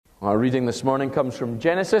Our reading this morning comes from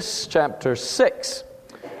Genesis chapter 6.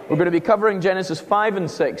 We're going to be covering Genesis 5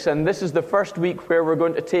 and 6, and this is the first week where we're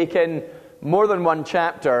going to take in more than one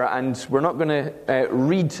chapter, and we're not going to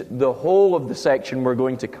read the whole of the section we're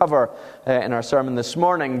going to cover in our sermon this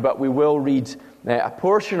morning, but we will read a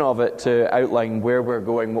portion of it to outline where we're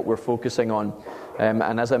going, what we're focusing on.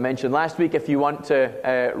 And as I mentioned last week, if you want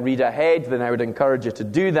to read ahead, then I would encourage you to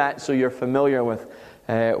do that so you're familiar with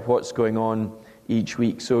what's going on each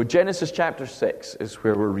week. So Genesis chapter 6 is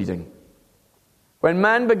where we're reading. When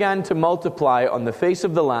man began to multiply on the face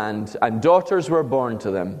of the land, and daughters were born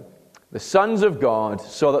to them, the sons of God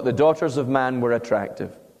saw that the daughters of man were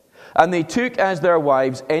attractive, and they took as their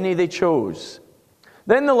wives any they chose.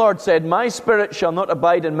 Then the Lord said, My spirit shall not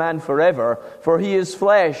abide in man forever, for he is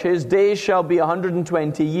flesh, his days shall be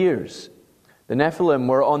 120 years. The Nephilim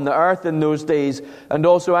were on the earth in those days, and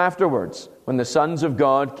also afterwards, when the sons of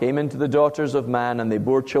God came into the daughters of man, and they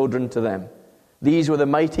bore children to them. These were the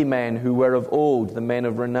mighty men who were of old, the men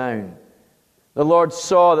of renown. The Lord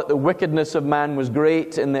saw that the wickedness of man was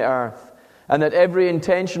great in the earth, and that every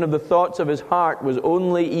intention of the thoughts of his heart was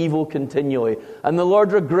only evil continually. And the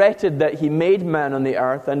Lord regretted that he made man on the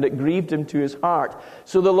earth, and it grieved him to his heart.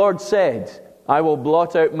 So the Lord said, I will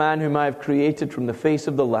blot out man whom I have created from the face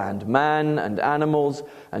of the land, man and animals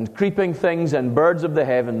and creeping things and birds of the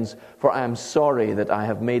heavens, for I am sorry that I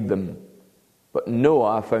have made them. But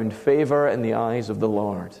Noah found favor in the eyes of the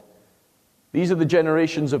Lord. These are the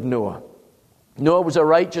generations of Noah. Noah was a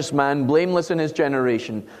righteous man, blameless in his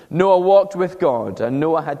generation. Noah walked with God, and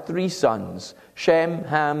Noah had 3 sons, Shem,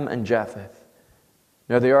 Ham, and Japheth.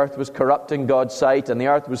 Now the earth was corrupt in God's sight, and the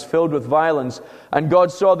earth was filled with violence. And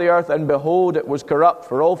God saw the earth, and behold, it was corrupt,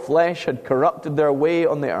 for all flesh had corrupted their way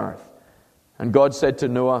on the earth. And God said to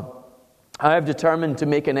Noah, I have determined to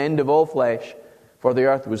make an end of all flesh, for the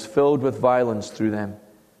earth was filled with violence through them.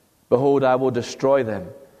 Behold, I will destroy them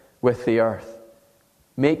with the earth.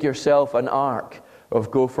 Make yourself an ark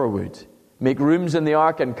of gopher wood. Make rooms in the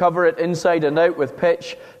ark and cover it inside and out with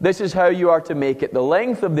pitch. This is how you are to make it. The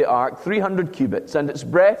length of the ark, 300 cubits, and its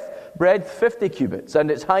breadth 50 cubits, and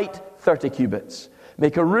its height 30 cubits.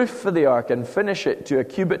 Make a roof for the ark and finish it to a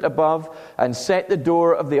cubit above, and set the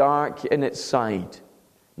door of the ark in its side.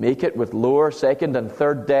 Make it with lower, second, and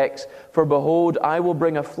third decks. For behold, I will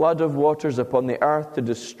bring a flood of waters upon the earth to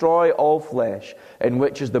destroy all flesh, in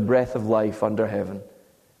which is the breath of life under heaven.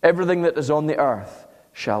 Everything that is on the earth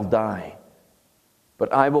shall die.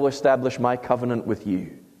 But I will establish my covenant with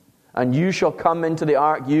you. And you shall come into the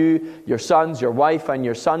ark, you, your sons, your wife, and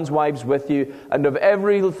your sons' wives with you. And of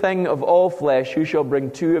everything of all flesh you shall bring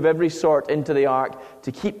 2 of every sort into the ark,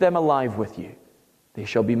 to keep them alive with you. They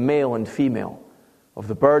shall be male and female. Of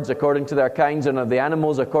the birds according to their kinds, and of the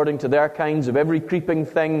animals according to their kinds, of every creeping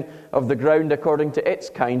thing of the ground according to its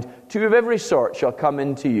kind, 2 of every sort shall come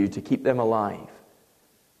into you, to keep them alive.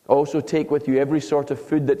 Also take with you every sort of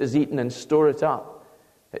food that is eaten, and store it up.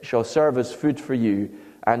 It shall serve as food for you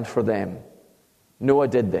and for them. Noah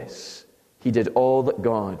did this. He did all that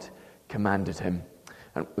God commanded him.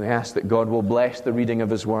 And we ask that God will bless the reading of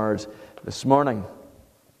his word this morning.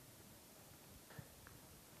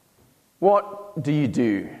 What do you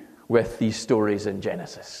do with these stories in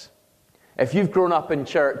Genesis? If you've grown up in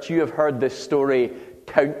church, you have heard this story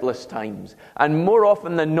countless times. And more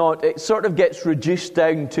often than not, it sort of gets reduced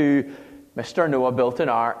down to Mr. Noah built an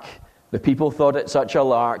ark. The people thought it such a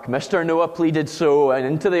lark. Mr. Noah pleaded so, and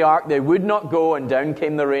into the ark they would not go, and down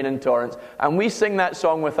came the rain in torrents. And we sing that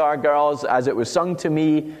song with our girls as it was sung to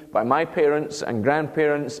me by my parents and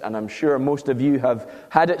grandparents, and I'm sure most of you have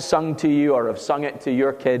had it sung to you or have sung it to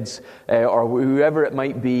your kids or whoever it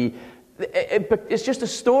might be. It's just a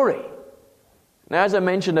story. Now, as I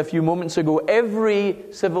mentioned a few moments ago, every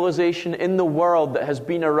civilization in the world that has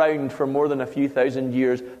been around for more than a few thousand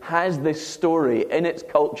years has this story in its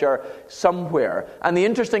culture somewhere. And the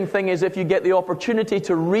interesting thing is, if you get the opportunity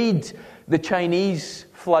to read the Chinese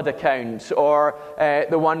flood account, or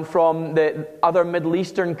the one from the other Middle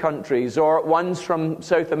Eastern countries, or ones from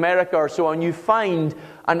South America or so on, you find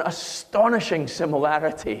an astonishing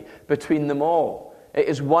similarity between them all. It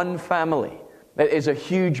is one family. It is a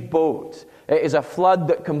huge boat. It is a flood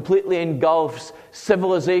that completely engulfs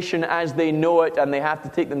civilization as they know it, and they have to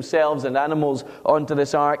take themselves and animals onto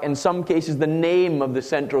this ark. In some cases, the name of the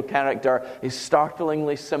central character is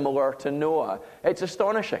startlingly similar to Noah. It's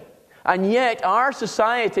astonishing. And yet, our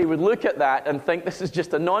society would look at that and think this is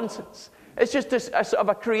just a nonsense. It's just a sort of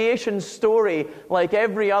a creation story, like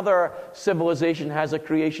every other civilization has a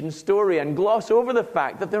creation story, and gloss over the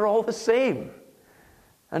fact that they're all the same.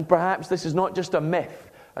 And perhaps this is not just a myth,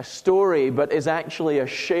 a story, but is actually a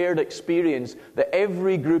shared experience that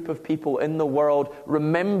every group of people in the world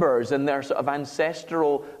remembers in their sort of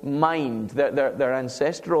ancestral mind, their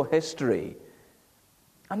ancestral history.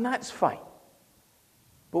 And that's fine.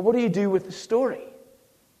 But what do you do with the story?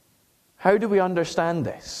 How do we understand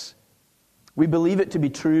this? We believe it to be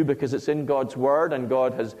true because it's in God's Word, and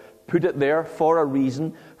God has put it there for a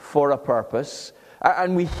reason, for a purpose.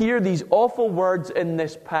 And we hear these awful words in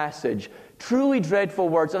this passage, truly dreadful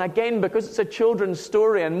words. And again, because it's a children's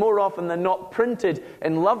story, and more often than not printed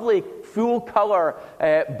in lovely full-color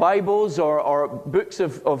Bibles or books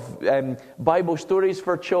of Bible stories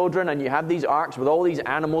for children, and you have these arks with all these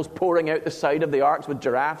animals pouring out the side of the arks with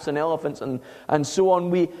giraffes and elephants and so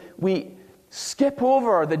on. We skip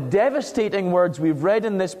over the devastating words we've read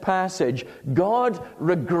in this passage. God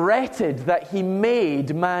regretted that He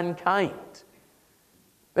made mankind.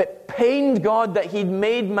 It pained God that He'd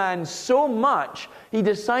made man so much, He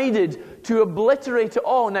decided to obliterate it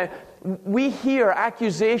all. Now, we hear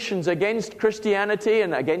accusations against Christianity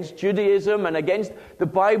and against Judaism and against the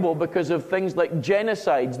Bible because of things like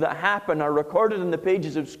genocides that happen, are recorded in the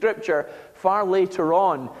pages of Scripture far later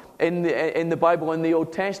on in the Bible, in the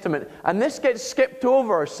Old Testament. And this gets skipped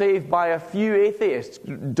over, save by a few atheists.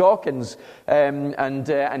 Dawkins and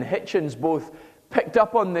Hitchens both picked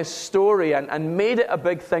up on this story and made it a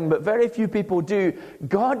big thing, but very few people do.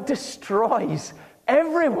 God destroys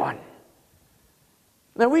everyone.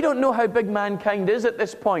 Now, we don't know how big mankind is at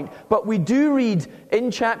this point, but we do read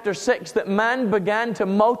in chapter 6 that man began to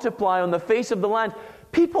multiply on the face of the land.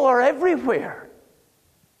 People are everywhere.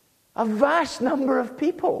 A vast number of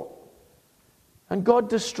people. And God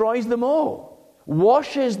destroys them all.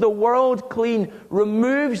 Washes the world clean,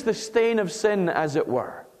 removes the stain of sin, as it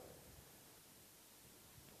were.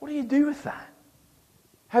 What do you do with that?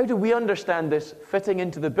 How do we understand this fitting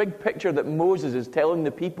into the big picture that Moses is telling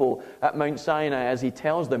the people at Mount Sinai as he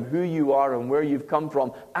tells them who you are and where you've come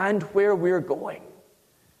from and where we're going?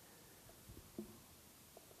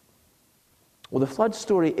 Well, the flood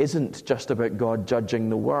story isn't just about God judging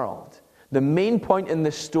the world. The main point in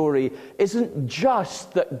this story isn't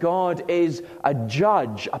just that God is a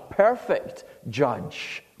judge, a perfect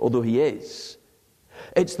judge, although He is.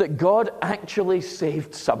 It's that God actually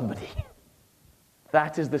saved somebody.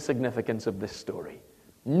 That is the significance of this story.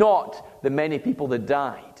 Not the many people that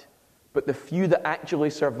died, but the few that actually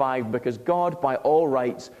survived, because God, by all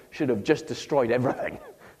rights, should have just destroyed everything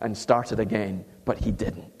and started again, but He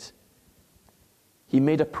didn't. He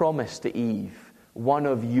made a promise to Eve, one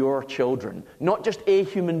of your children, not just a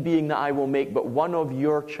human being that I will make, but one of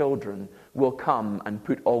your children will come and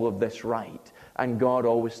put all of this right. And God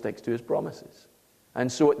always sticks to His promises. And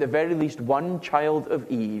so at the very least, one child of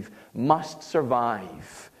Eve must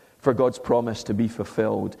survive for God's promise to be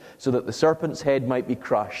fulfilled, so that the serpent's head might be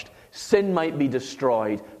crushed, sin might be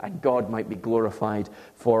destroyed, and God might be glorified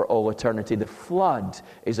for all eternity. The flood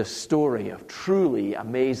is a story of truly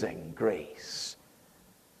amazing grace.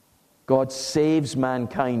 God saves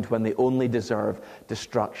mankind when they only deserve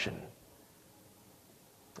destruction.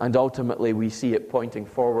 And ultimately, we see it pointing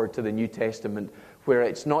forward to the New Testament, where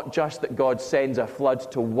it's not just that God sends a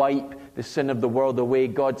flood to wipe the sin of the world away.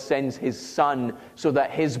 God sends His Son so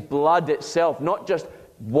that His blood itself, not just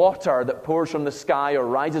water that pours from the sky or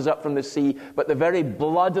rises up from the sea, but the very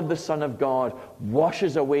blood of the Son of God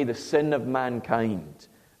washes away the sin of mankind,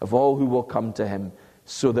 of all who will come to Him,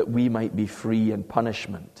 so that we might be free and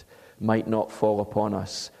punishment might not fall upon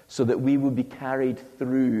us, so that we will be carried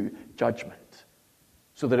through judgment,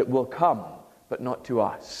 so that it will come, but not to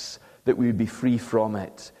us, that we would be free from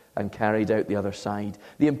it and carried out the other side.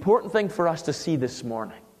 The important thing for us to see this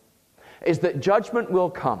morning is that judgment will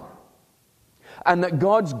come and that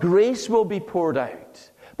God's grace will be poured out.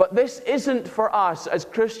 But this isn't for us as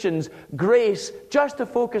Christians grace just to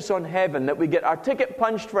focus on heaven, that we get our ticket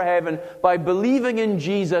punched for heaven by believing in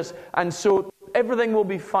Jesus, and so everything will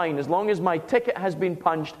be fine. As long as my ticket has been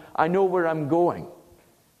punched, I know where I'm going.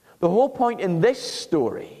 The whole point in this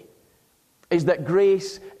story is that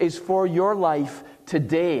grace is for your life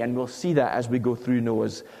today, and we'll see that as we go through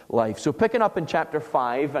Noah's life. So picking up in chapter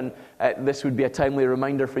 5, and this would be a timely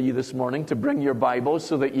reminder for you this morning to bring your Bibles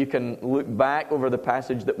so that you can look back over the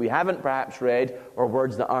passage that we haven't perhaps read, or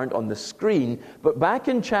words that aren't on the screen. But back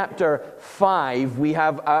in chapter 5, we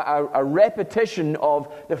have a repetition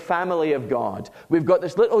of the family of God. We've got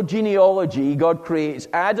this little genealogy. God creates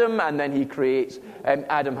Adam, and then He creates,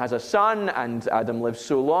 Adam has a son, and Adam lives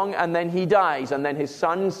so long, and then he dies, and then his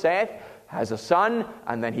son Seth has a son,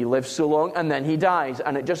 and then he lives so long, and then he dies.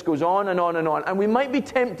 And it just goes on and on and on. And we might be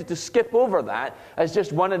tempted to skip over that as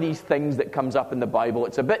just one of these things that comes up in the Bible.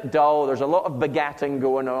 It's a bit dull. There's a lot of begatting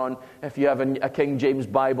going on. If you have a King James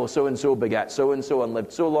Bible, so-and-so begat so-and-so and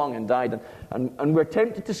lived so long and died. And we're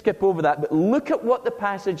tempted to skip over that. But look at what the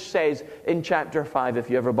passage says in chapter 5 if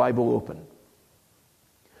you have a Bible open.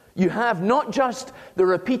 You have not just the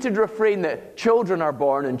repeated refrain that children are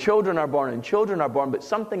born and children are born and children are born, but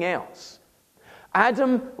something else.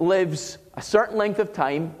 Adam lives a certain length of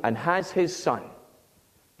time and has his son.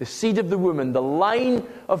 The seed of the woman, the line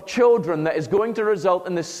of children that is going to result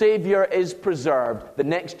in the Savior is preserved. The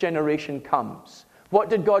next generation comes. What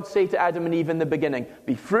did God say to Adam and Eve in the beginning?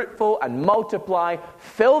 Be fruitful and multiply,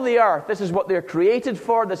 fill the earth. This is what they're created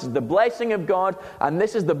for. This is the blessing of God, and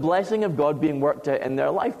this is the blessing of God being worked out in their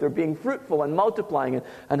life. They're being fruitful and multiplying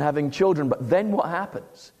and having children. But then what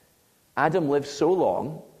happens? Adam lives so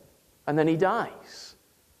long, and then he dies.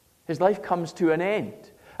 His life comes to an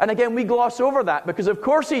end. And again, we gloss over that because of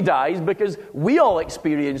course he dies, because we all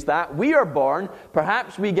experience that. We are born,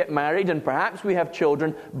 perhaps we get married, and perhaps we have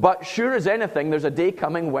children, but sure as anything, there's a day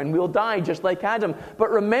coming when we'll die, just like Adam. But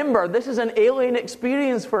remember, this is an alien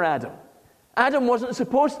experience for Adam. Adam wasn't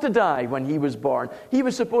supposed to die when he was born. He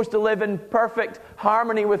was supposed to live in perfect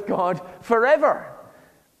harmony with God forever.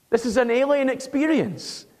 This is an alien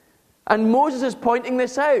experience. And Moses is pointing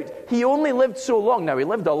this out. He only lived so long. Now, he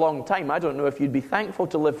lived a long time. I don't know if you'd be thankful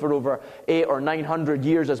to live for over 800 or 900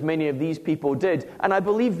 years, as many of these people did. And I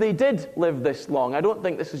believe they did live this long. I don't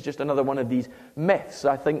think this is just another one of these myths.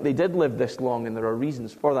 I think they did live this long, and there are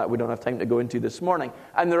reasons for that we don't have time to go into this morning.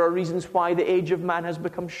 And there are reasons why the age of man has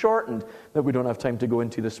become shortened that we don't have time to go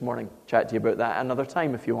into this morning. Chat to you about that another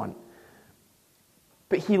time if you want.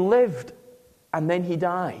 But he lived, and then he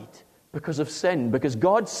died. Because of sin. Because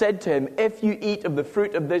God said to him, if you eat of the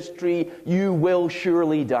fruit of this tree, you will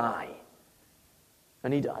surely die.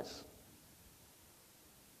 And he does.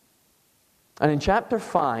 And in chapter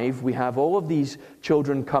 5, we have all of these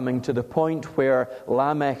children coming to the point where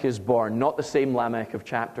Lamech is born. Not the same Lamech of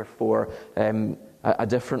chapter 4, a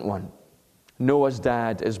different one. Noah's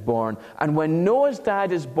dad is born. And when Noah's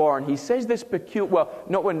dad is born, he says this peculiar... Well,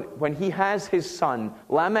 not when he has his son.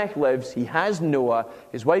 Lamech lives, he has Noah.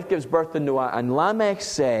 His wife gives birth to Noah. And Lamech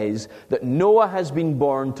says that Noah has been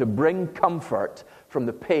born to bring comfort from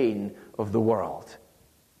the pain of the world.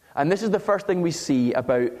 And this is the first thing we see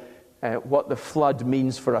about what the flood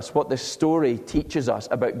means for us, what this story teaches us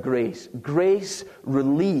about grace. Grace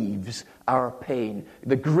relieves our pain.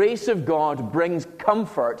 The grace of God brings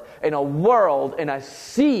comfort in a world, in a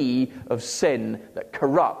sea of sin that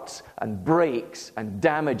corrupts and breaks and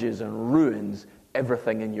damages and ruins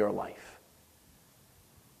everything in your life.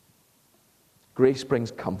 Grace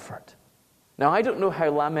brings comfort. Now, I don't know how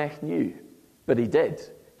Lamech knew, but he did.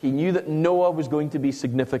 He knew that Noah was going to be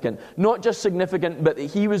significant. Not just significant, but that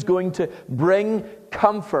he was going to bring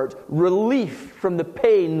comfort, relief from the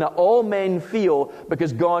pain that all men feel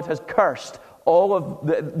because God has cursed all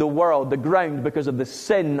of the world, the ground, because of the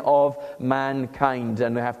sin of mankind.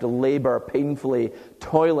 And they have to labor painfully,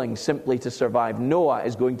 toiling simply to survive. Noah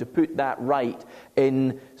is going to put that right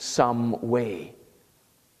in some way.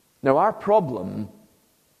 Now, our problem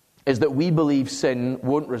is that we believe sin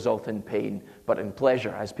won't result in pain, but in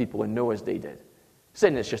pleasure, as people in Noah's day did.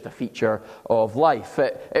 Sin is just a feature of life.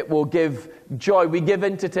 It will give joy. We give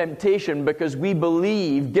into temptation because we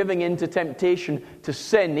believe giving into temptation to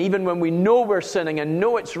sin, even when we know we're sinning and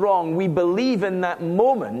know it's wrong, we believe in that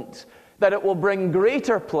moment that it will bring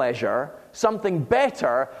greater pleasure, something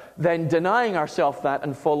better than denying ourselves that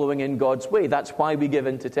and following in God's way. That's why we give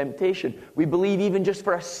into temptation. We believe even just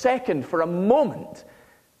for a second, for a moment,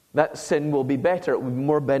 that sin will be better, it will be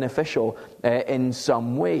more beneficial in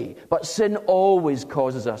some way. But sin always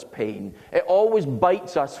causes us pain. It always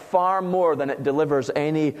bites us far more than it delivers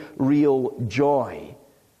any real joy.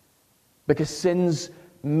 Because sin's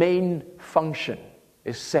main function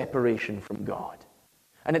is separation from God.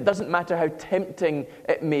 And it doesn't matter how tempting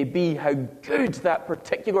it may be, how good that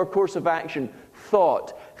particular course of action,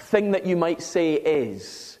 thought, thing that you might say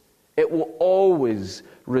is, it will always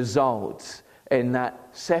result in that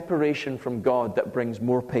separation from God that brings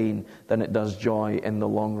more pain than it does joy in the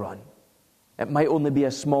long run. It might only be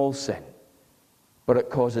a small sin, but it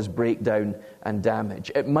causes breakdown and damage.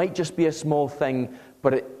 It might just be a small thing,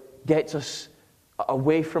 but it gets us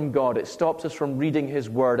away from God. It stops us from reading His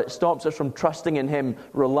Word. It stops us from trusting in Him,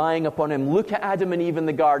 relying upon Him. Look at Adam and Eve in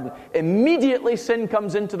the garden. Immediately sin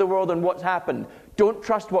comes into the world, and what's happened? Don't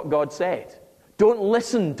trust what God said. Don't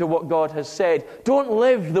listen to what God has said. Don't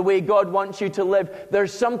live the way God wants you to live.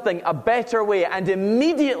 There's something, a better way. And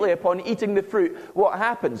immediately upon eating the fruit, what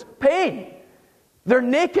happens? Pain. They're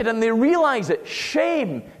naked and they realize it.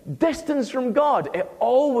 Shame. Distance from God. It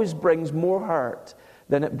always brings more hurt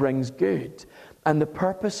than it brings good. And the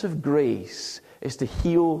purpose of grace is to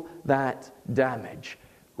heal that damage.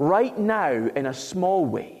 Right now, in a small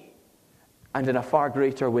way, and in a far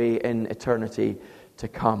greater way in eternity to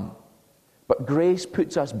come. But grace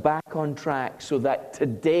puts us back on track so that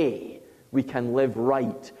today we can live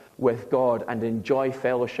right with God and enjoy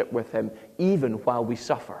fellowship with Him, even while we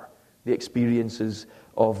suffer the experiences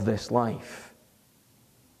of this life.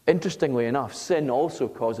 Interestingly enough, sin also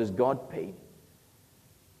causes God pain.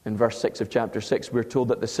 In verse 6 of chapter 6, we're told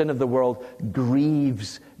that the sin of the world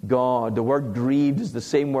grieves God. The word grieved is the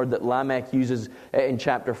same word that Lamech uses in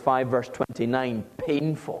chapter 5, verse 29,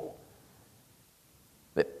 painful.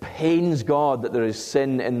 It pains God that there is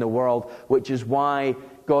sin in the world, which is why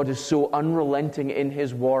God is so unrelenting in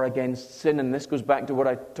His war against sin. And this goes back to what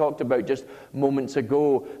I talked about just moments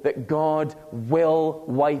ago, that God will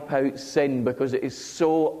wipe out sin because it is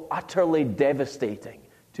so utterly devastating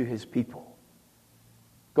to His people.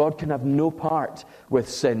 God can have no part with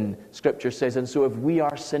sin, Scripture says. And so if we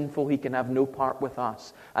are sinful, He can have no part with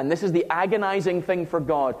us. And this is the agonizing thing for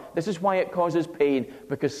God. This is why it causes pain,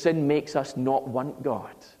 because sin makes us not want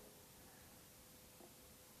God.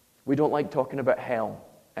 We don't like talking about hell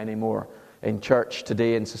anymore in church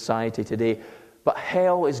today, in society today. But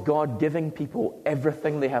hell is God giving people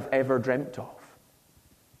everything they have ever dreamt of.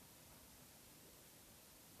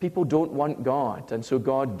 People don't want God, and so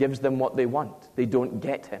God gives them what they want. They don't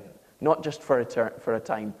get Him, not just for a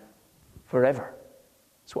time, forever.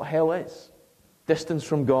 That's what hell is. Distance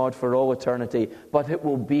from God for all eternity, but it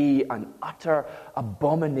will be an utter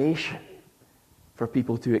abomination for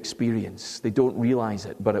people to experience. They don't realize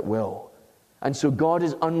it, but it will. And so God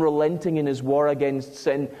is unrelenting in His war against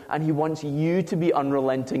sin, and He wants you to be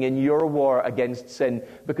unrelenting in your war against sin,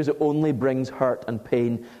 because it only brings hurt and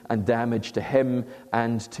pain and damage to Him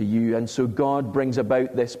and to you. And so God brings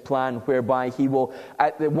about this plan whereby He will,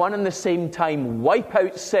 at the one and the same time, wipe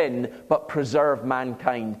out sin, but preserve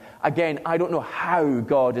mankind. Again, I don't know how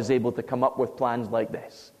God is able to come up with plans like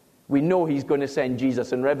this. We know He's going to send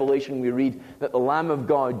Jesus. In Revelation we read that the Lamb of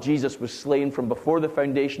God, Jesus, was slain from before the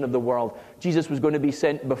foundation of the world. Jesus was going to be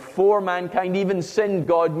sent before mankind even sinned.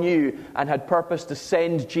 God knew and had purpose to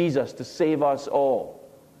send Jesus to save us all.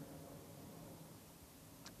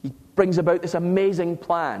 He brings about this amazing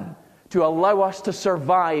plan to allow us to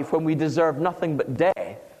survive when we deserve nothing but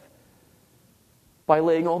death, by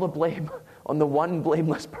laying all the blame on the one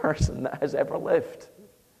blameless person that has ever lived.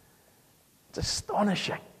 It's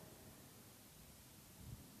astonishing.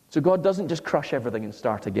 So God doesn't just crush everything and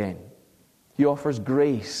start again. He offers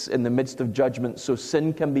grace in the midst of judgment so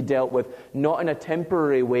sin can be dealt with, not in a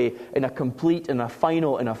temporary way, in a complete, in a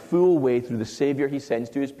final, in a full way through the Savior He sends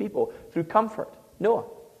to His people, through comfort, Noah.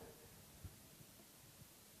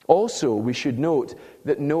 Also, we should note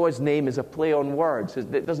that Noah's name is a play on words.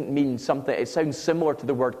 It doesn't mean something, it sounds similar to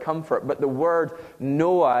the word comfort, but the word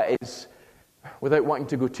Noah is, without wanting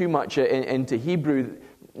to go too much into Hebrew,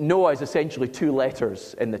 Noah is essentially two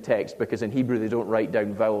letters in the text, because in Hebrew they don't write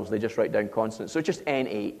down vowels, they just write down consonants. So it's just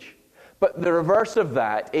NH. But the reverse of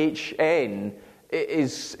that, HN,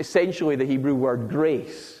 is essentially the Hebrew word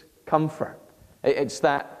grace, comfort. It's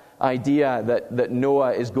that idea that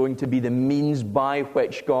Noah is going to be the means by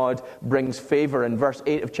which God brings favor. In verse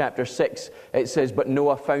 8 of chapter 6, it says, "But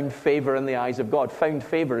Noah found favor in the eyes of God." Found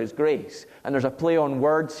favor is grace. And there's a play on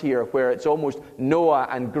words here where it's almost Noah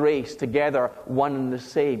and grace together, one and the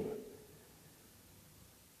same.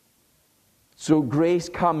 So grace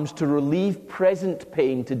comes to relieve present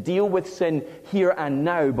pain, to deal with sin here and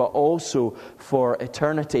now, but also for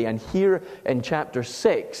eternity. And here in chapter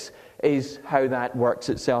 6, is how that works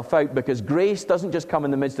itself out, because grace doesn't just come in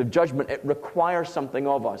the midst of judgment, it requires something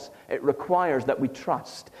of us. It requires that we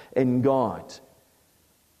trust in God.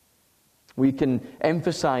 We can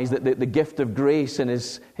emphasize that the gift of grace and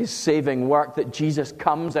his saving work, that Jesus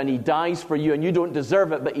comes and He dies for you, and you don't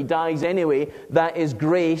deserve it, but He dies anyway. That is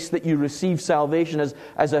grace, that you receive salvation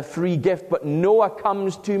as a free gift. But Noah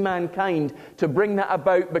comes to mankind to bring that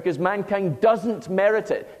about, because mankind doesn't merit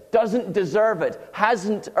it, doesn't deserve it,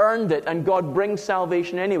 hasn't earned it, and God brings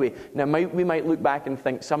salvation anyway. Now, we might look back and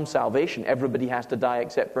think, some salvation, everybody has to die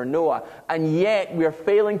except for Noah. And yet, we are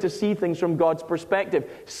failing to see things from God's perspective.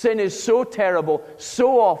 Sin is so terrible,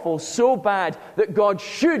 so awful, so bad, that God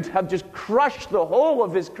should have just crushed the whole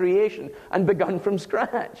of His creation and begun from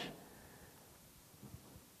scratch.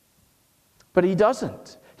 But He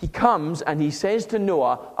doesn't. he comes and he says to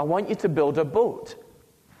Noah, I want you to build a boat.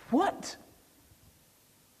 What?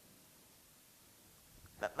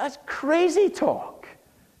 That's crazy talk.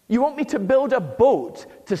 You want me to build a boat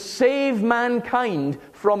to save mankind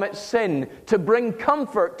from its sin, to bring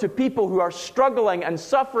comfort to people who are struggling and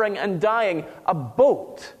suffering and dying? A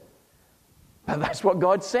boat. And that's what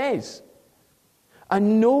God says.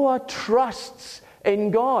 And Noah trusts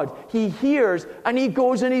in God. He hears and he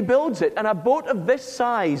goes and he builds it. And a boat of this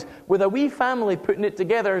size, with a wee family putting it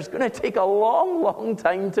together, is going to take a long, long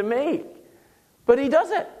time to make. But he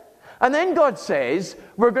does it. And then God says,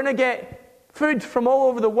 we're going to get food from all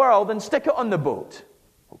over the world and stick it on the boat.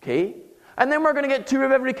 Okay? And then we're going to get 2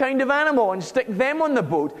 of every kind of animal and stick them on the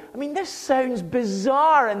boat. I mean, this sounds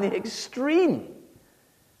bizarre in the extreme.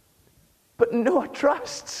 But Noah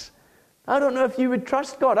trusts. I don't know if you would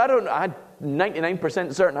trust God. I'm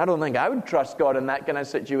 99% certain I don't think I would trust God in that kind of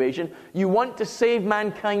situation. You want to save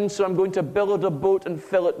mankind, so I'm going to build a boat and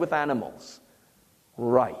fill it with animals.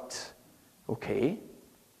 Right. Okay.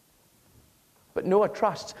 But Noah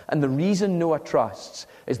trusts. And the reason Noah trusts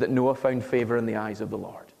is that Noah found favor in the eyes of the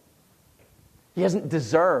Lord. He hasn't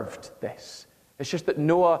deserved this. It's just that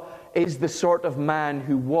Noah is the sort of man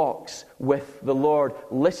who walks with the Lord,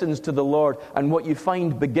 listens to the Lord. And what you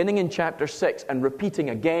find beginning in chapter 6 and repeating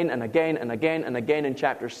again and again and again and again in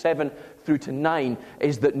chapter 7 through to 9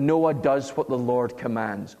 is that Noah does what the Lord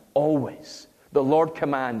commands. Always. The Lord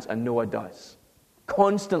commands and Noah does.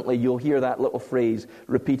 Constantly you'll hear that little phrase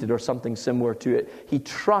repeated or something similar to it. He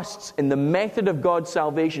trusts in the method of God's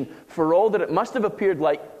salvation for all that it must have appeared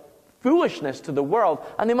like foolishness to the world,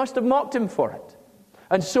 and they must have mocked him for it.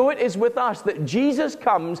 And so it is with us that Jesus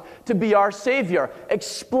comes to be our Savior.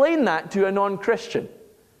 Explain that to a non-Christian.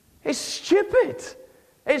 It's stupid.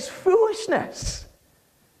 It's foolishness.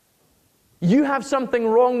 You have something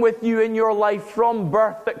wrong with you in your life from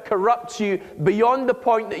birth that corrupts you beyond the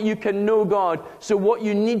point that you can know God. So what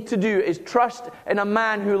you need to do is trust in a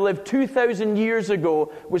man who lived 2,000 years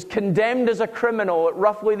ago, was condemned as a criminal at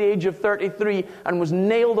roughly the age of 33, and was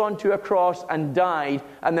nailed onto a cross and died.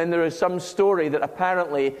 And then there is some story that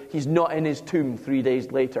apparently he's not in his tomb 3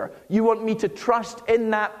 days later. You want me to trust in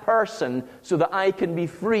that person so that I can be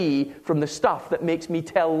free from the stuff that makes me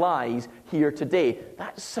tell lies here today?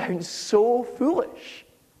 That sounds so foolish.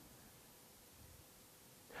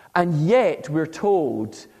 And yet we're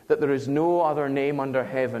told that there is no other name under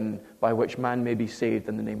heaven by which man may be saved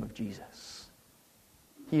than the name of Jesus.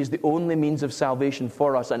 He is the only means of salvation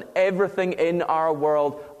for us, and everything in our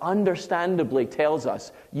world understandably tells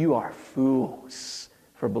us you are fools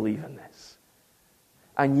for believing this.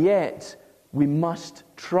 And yet we must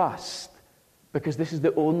trust, because this is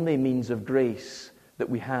the only means of grace that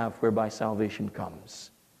we have whereby salvation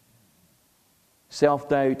comes.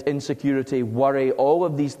 Self-doubt, insecurity, worry, all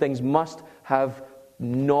of these things must have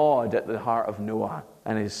gnawed at the heart of Noah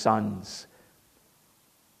and his sons.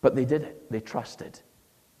 But they did it. They trusted.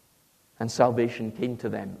 And salvation came to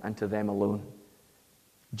them and to them alone.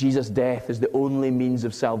 Jesus' death is the only means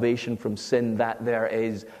of salvation from sin that there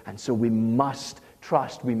is. And so we must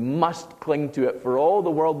trust. We must cling to it. For all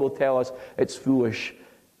the world will tell us it's foolish,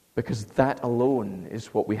 because that alone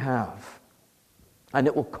is what we have. And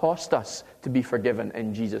it will cost us to be forgiven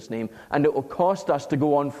in Jesus' name. And it will cost us to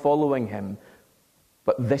go on following him.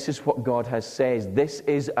 But this is what God has said. This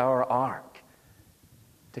is our ark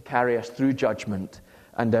to carry us through judgment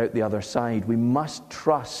and out the other side. We must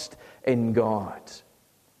trust in God.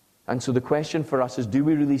 And so the question for us is, do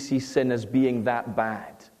we really see sin as being that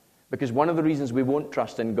bad? Because one of the reasons we won't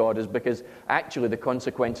trust in God is because actually the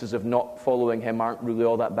consequences of not following him aren't really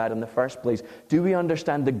all that bad in the first place. Do we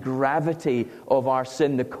understand the gravity of our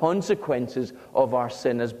sin, the consequences of our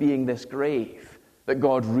sin as being this grave, that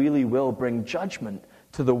God really will bring judgment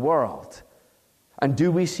to the world? And do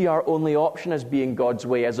we see our only option as being God's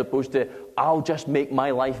way, as opposed to, I'll just make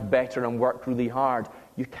my life better and work really hard?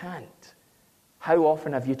 You can't. How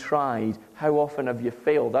often have you tried? How often have you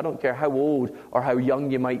failed? I don't care how old or how young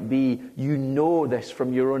you might be. You know this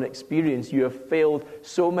from your own experience. You have failed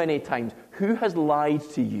so many times. Who has lied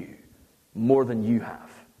to you more than you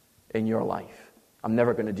have in your life? I'm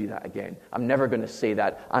never going to do that again. I'm never going to say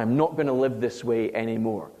that. I'm not going to live this way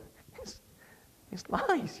anymore. It's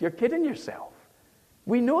lies. You're kidding yourself.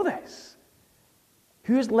 We know this.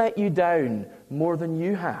 Who has let you down more than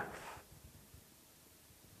you have?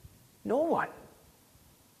 No one.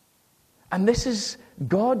 And this is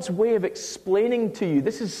God's way of explaining to you.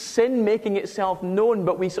 This is sin making itself known,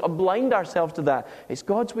 but we sort of blind ourselves to that. It's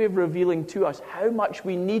God's way of revealing to us how much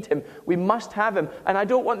we need Him. We must have Him. And I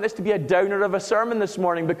don't want this to be a downer of a sermon this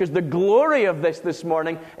morning, because the glory of this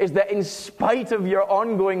morning is that in spite of your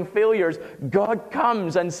ongoing failures, God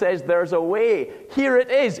comes and says there's a way. Here it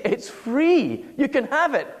is. It's free. You can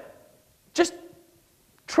have it. Just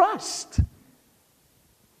trust.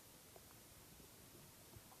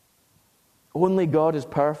 Only God is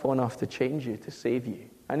powerful enough to change you, to save you,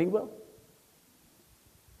 and He will.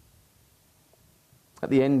 At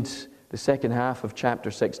the end, the second half of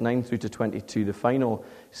chapter 6, 9 through to 22, the final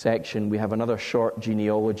section, we have another short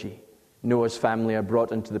genealogy. Noah's family are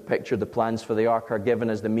brought into the picture. The plans for the ark are given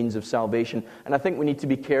as the means of salvation. And I think we need to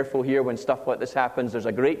be careful here when stuff like this happens. There's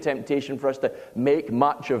a great temptation for us to make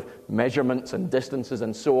much of measurements and distances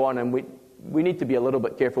and so on, and we need to be a little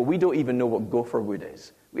bit careful. We don't even know what gopher wood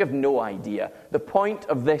is. We have no idea. The point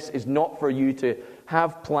of this is not for you to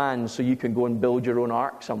have plans so you can go and build your own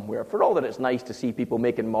ark somewhere. For all that it's nice to see people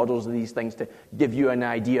making models of these things to give you an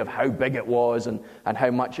idea of how big it was and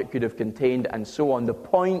how much it could have contained and so on. The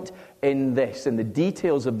point in this, in the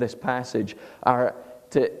details of this passage, are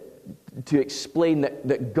to explain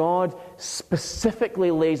that God specifically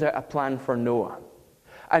lays out a plan for Noah.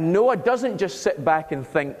 And Noah doesn't just sit back and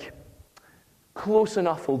think, close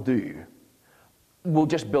enough will do. We'll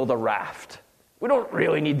just build a raft. We don't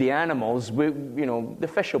really need the animals. The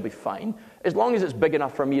fish will be fine. As long as it's big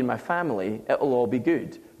enough for me and my family, it'll all be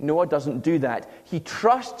good. Noah doesn't do that. He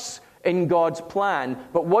trusts in God's plan,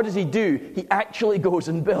 but what does he do? He actually goes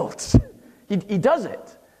and builds. He does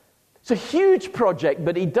it. It's a huge project,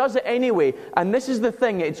 but he does it anyway. And this is the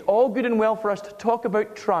thing. It's all good and well for us to talk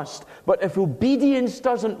about trust, but if obedience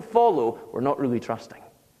doesn't follow, we're not really trusting.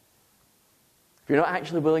 If you're not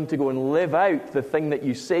actually willing to go and live out the thing that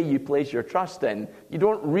you say you place your trust in, you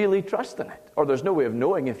don't really trust in it. Or there's no way of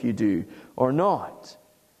knowing if you do or not.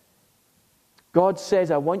 God says,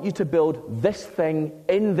 I want you to build this thing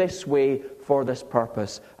in this way for this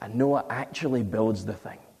purpose. And Noah actually builds the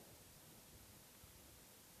thing.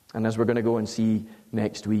 And as we're going to go and see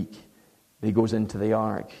next week, he goes into the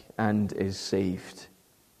ark and is saved.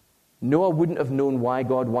 Noah wouldn't have known why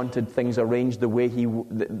God wanted things arranged the way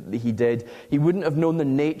he did. He wouldn't have known the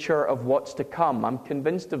nature of what's to come. I'm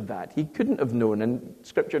convinced of that. He couldn't have known, and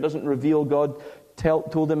Scripture doesn't reveal God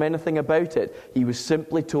told him anything about it. He was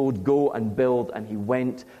simply told, go and build, and he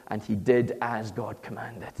went and he did as God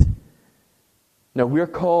commanded. Now, we're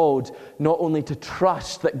called not only to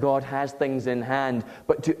trust that God has things in hand,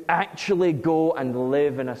 but to actually go and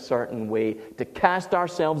live in a certain way, to cast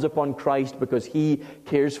ourselves upon Christ because He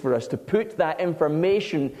cares for us, to put that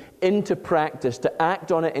information into practice, to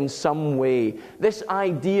act on it in some way. This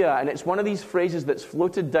idea, and it's one of these phrases that's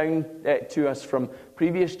floated down to us from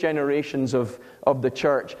previous generations of the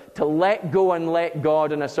church, to let go and let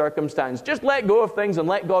God in a circumstance. Just let go of things and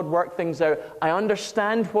let God work things out. I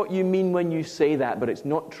understand what you mean when you say that, but it's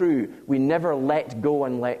not true. We never let go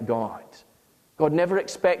and let God. God never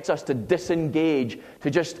expects us to disengage, to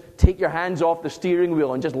just take your hands off the steering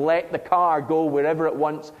wheel and just let the car go wherever it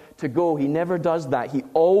wants to go. He never does that. He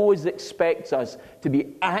always expects us to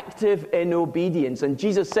be active in obedience. And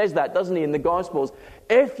Jesus says that, doesn't he, in the Gospels?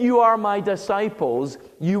 If you are my disciples,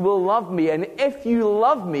 you will love me. And if you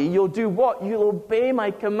love me, you'll do what? You'll obey my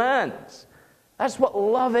commands. That's what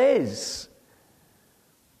love is.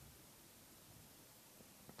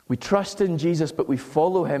 We trust in Jesus, but we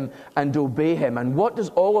follow Him and obey Him. And what does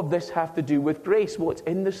all of this have to do with grace? Well, it's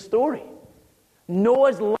in the story.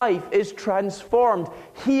 Noah's life is transformed.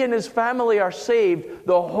 He and his family are saved.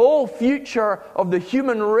 The whole future of the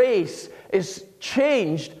human race is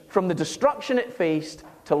changed from the destruction it faced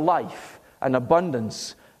to life and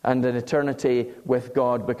abundance and an eternity with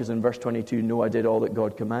God, because in verse 22, Noah did all that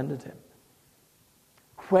God commanded him.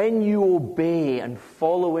 When you obey and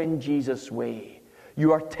follow in Jesus' way,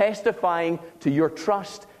 you are testifying to your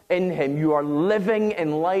trust in Him. You are living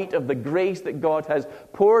in light of the grace that God has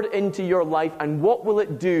poured into your life. And what will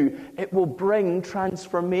it do? It will bring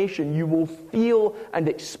transformation. You will feel and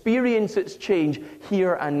experience its change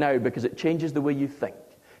here and now, because it changes the way you think.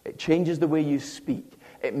 It changes the way you speak.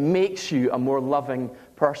 It makes you a more loving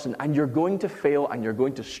person. And you're going to fail and you're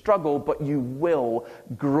going to struggle, but you will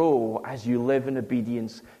grow as you live in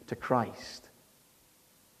obedience to Christ.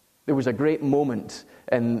 There was a great moment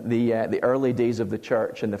in the early days of the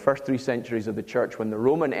church, in the first 3 centuries of the church, when the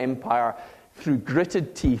Roman Empire, through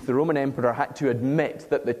gritted teeth, the Roman emperor had to admit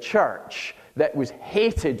that the church that was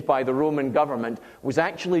hated by the Roman government, was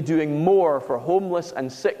actually doing more for homeless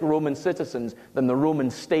and sick Roman citizens than the Roman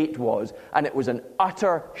state was. And it was an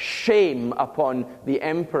utter shame upon the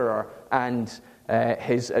emperor and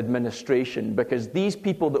his administration, because these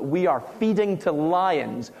people that we are feeding to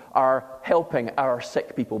lions are helping our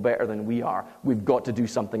sick people better than we are. We've got to do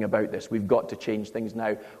something about this. We've got to change things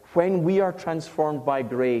now. When we are transformed by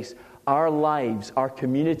grace, our lives, our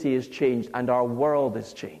community is changed, and our world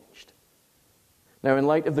is changed. Now, in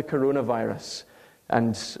light of the coronavirus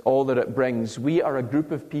and all that it brings, we are a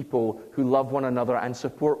group of people who love one another and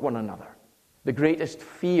support one another. The greatest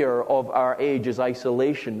fear of our age is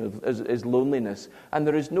isolation, is loneliness. And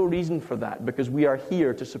there is no reason for that, because we are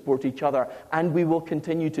here to support each other, and we will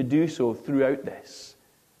continue to do so throughout this.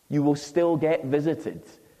 You will still get visited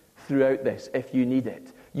throughout this if you need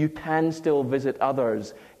it. You can still visit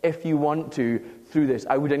others if you want to through this.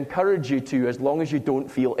 I would encourage you to, as long as you don't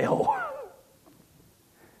feel ill.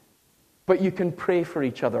 But you can pray for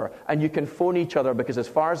each other, and you can phone each other, because as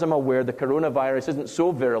far as I'm aware, the coronavirus isn't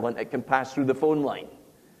so virulent it can pass through the phone line.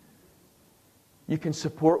 You can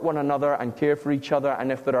support one another and care for each other,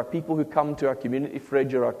 and if there are people who come to our community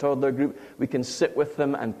fridge or our toddler group, we can sit with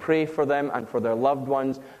them and pray for them and for their loved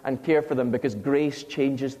ones and care for them, because grace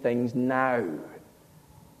changes things now.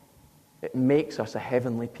 It makes us a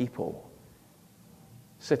heavenly people,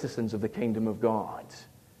 citizens of the kingdom of God.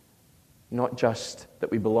 Not just that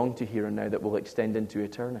we belong to here and now that will extend into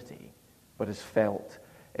eternity, but is felt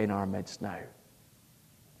in our midst now.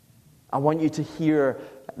 I want you to hear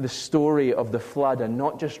the story of the flood and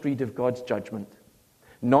not just read of God's judgment,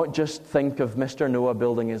 not just think of Mr. Noah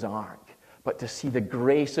building his ark, but to see the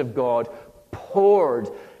grace of God poured,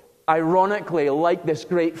 ironically, like this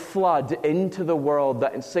great flood into the world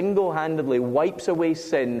that single-handedly wipes away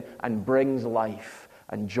sin and brings life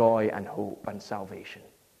and joy and hope and salvation.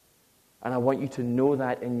 And I want you to know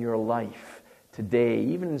that in your life today,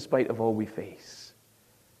 even in spite of all we face,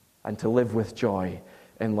 and to live with joy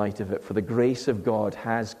in light of it. For the grace of God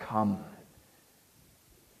has come,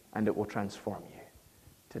 and it will transform you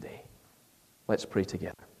today. Let's pray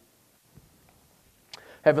together.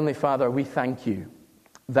 Heavenly Father, we thank you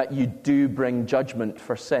that you do bring judgment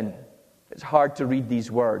for sin. It's hard to read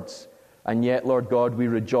these words, and yet, Lord God, we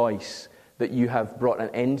rejoice that you have brought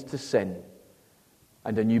an end to sin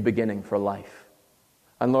and a new beginning for life.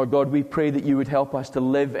 And Lord God, we pray that you would help us to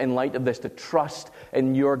live in light of this, to trust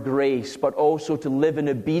in your grace, but also to live in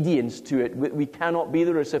obedience to it. We cannot be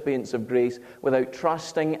the recipients of grace without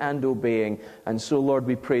trusting and obeying. And so, Lord,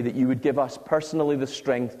 we pray that you would give us personally the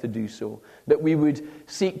strength to do so, that we would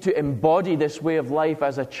seek to embody this way of life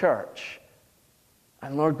as a church.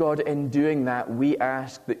 And Lord God, in doing that, we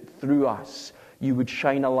ask that through us, you would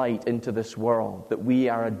shine a light into this world, that we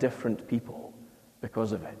are a different people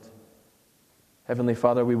because of it. Heavenly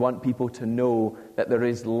Father, we want people to know that there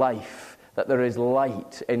is life, that there is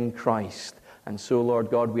light in Christ. And so,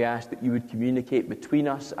 Lord God, we ask that you would communicate between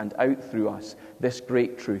us and out through us this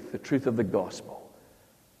great truth, the truth of the gospel.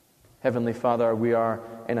 Heavenly Father, we are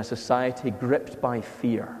in a society gripped by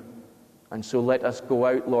fear. And so let us go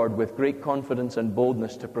out, Lord, with great confidence and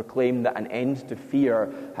boldness to proclaim that an end to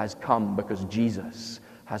fear has come because Jesus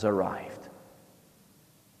has arrived.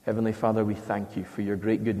 Heavenly Father, we thank you for your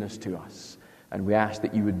great goodness to us, and we ask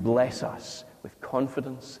that you would bless us with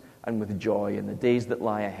confidence and with joy in the days that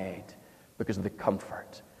lie ahead because of the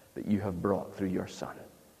comfort that you have brought through your Son.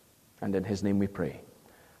 And in his name we pray.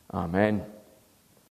 Amen.